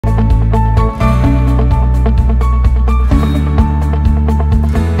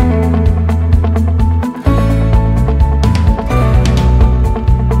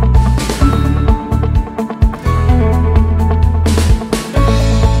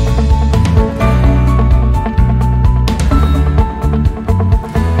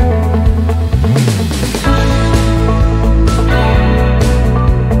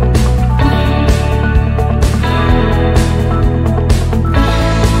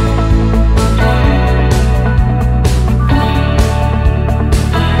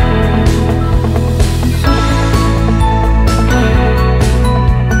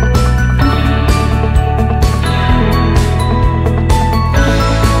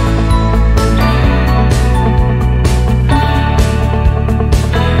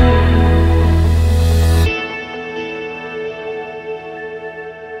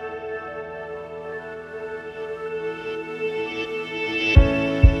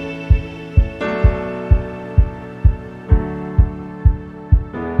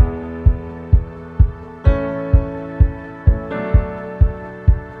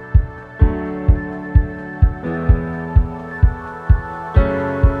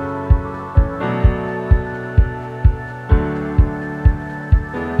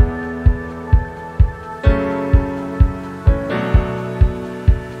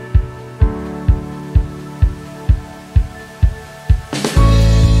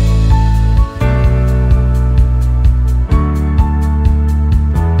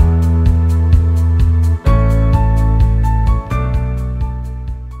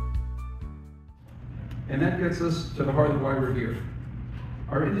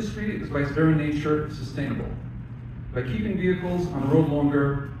Our industry is by its very nature sustainable. By keeping vehicles on the road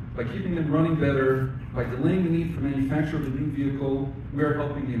longer, by keeping them running better, by delaying the need for manufacture of a new vehicle, we are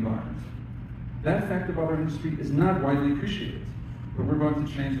helping the environment. That fact about our industry is not widely appreciated, but we're going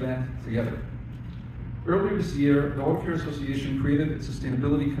to change that together. Earlier this year, the Auto Care Association created a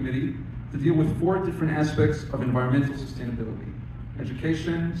sustainability committee to deal with 4 different aspects of environmental sustainability: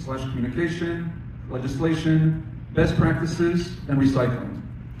 education/communication, legislation, best practices, and recycling.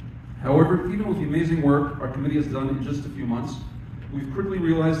 However, even with the amazing work our committee has done in just a few months, we've quickly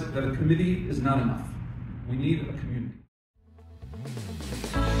realized that a committee is not enough. We need a community.